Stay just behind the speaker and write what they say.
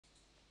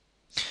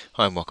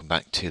Hi and welcome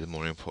back to the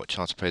Morning Report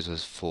chart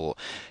appraisals for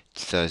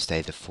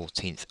Thursday the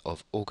 14th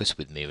of August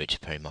with me,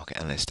 Richard Perry, market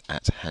analyst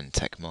at Hand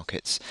Tech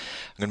Markets.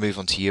 I'm going to move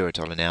on to Euro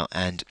dollar now,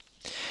 and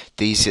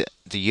the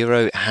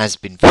euro has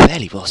been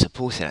fairly well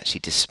supported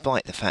actually,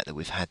 despite the fact that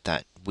we've had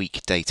that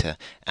weak data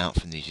out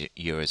from the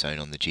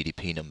Eurozone on the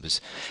GDP numbers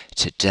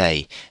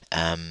today.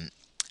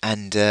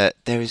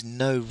 There is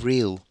no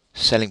real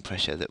selling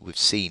pressure that we've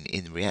seen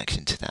in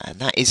reaction to that, and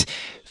that is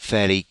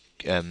fairly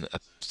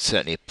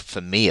certainly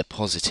for me a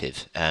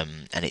positive,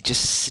 and it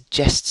just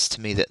suggests to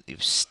me that you're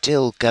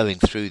still going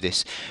through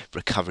this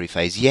recovery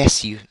phase.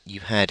 Yes, you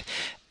had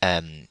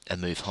a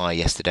move higher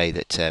yesterday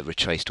that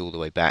retraced all the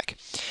way back,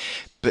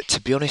 but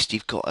to be honest,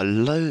 you've got a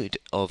load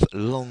of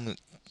long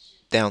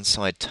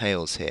downside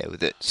tails here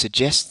that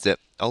suggests that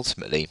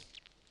ultimately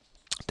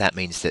that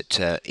means that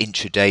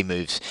intraday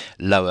moves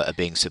lower are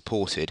being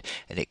supported,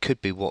 and it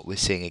could be what we're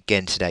seeing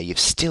again today. You've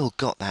still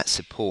got that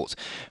support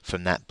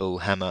from that bull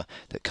hammer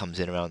that comes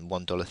in around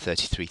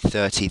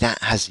 $1.3330.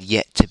 That has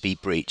yet to be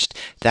breached.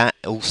 That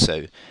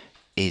also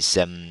is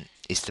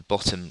the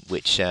bottom,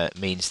 which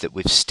means that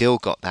we've still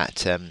got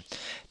that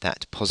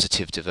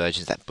positive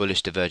divergence, that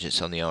bullish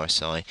divergence on the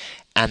RSI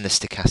and the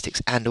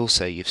stochastics, and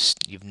also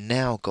you've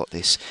now got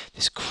this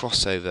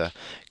crossover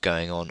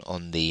going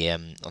on the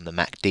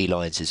MACD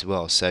lines as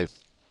well. So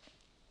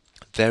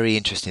very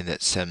interesting that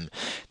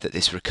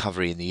this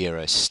recovery in the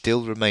euro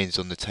still remains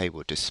on the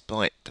table,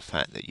 despite the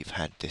fact that you've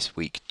had this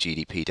weak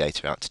GDP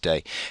data out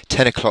today.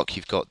 10 o'clock,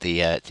 you've got the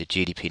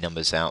GDP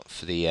numbers out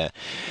for the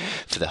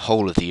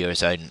whole of the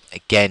eurozone.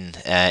 Again,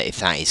 if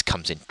that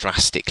comes in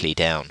drastically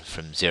down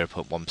from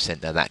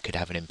 0.1%, now that could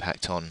have an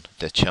impact on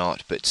the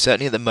chart. But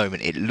certainly at the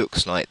moment, it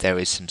looks like there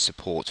is some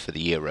support for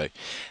the euro,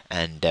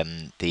 and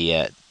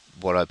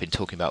what I've been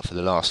talking about for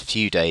the last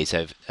few days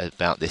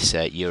about this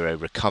euro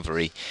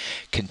recovery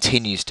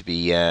continues to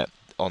be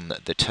on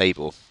the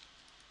table.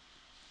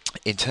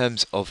 In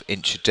terms of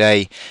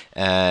intraday,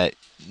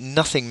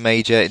 nothing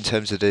major in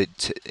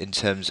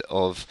terms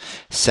of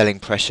selling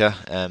pressure.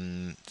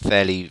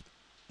 Fairly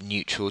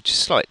neutral, just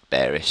slight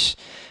bearish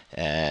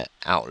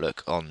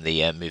outlook on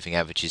the moving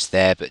averages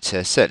there, but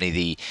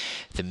certainly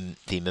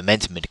the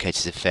momentum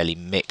indicators are fairly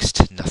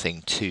mixed.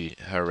 Nothing too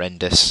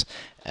horrendous.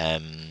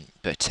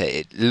 But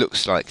it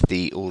looks like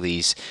all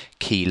these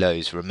key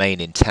lows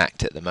remain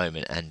intact at the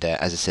moment, and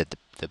as I said,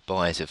 the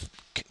buyers have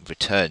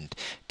returned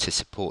to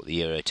support the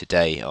euro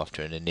today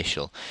after an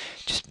initial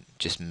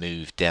just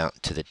move down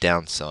to the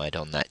downside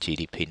on that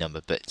GDP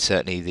number. But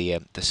certainly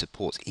the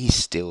support is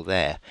still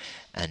there,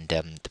 and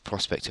the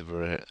prospect of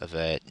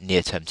a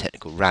near-term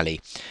technical rally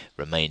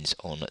remains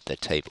on the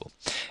table.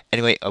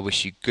 Anyway, I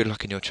wish you good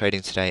luck in your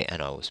trading today, and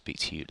I will speak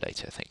to you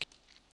later. Thank you.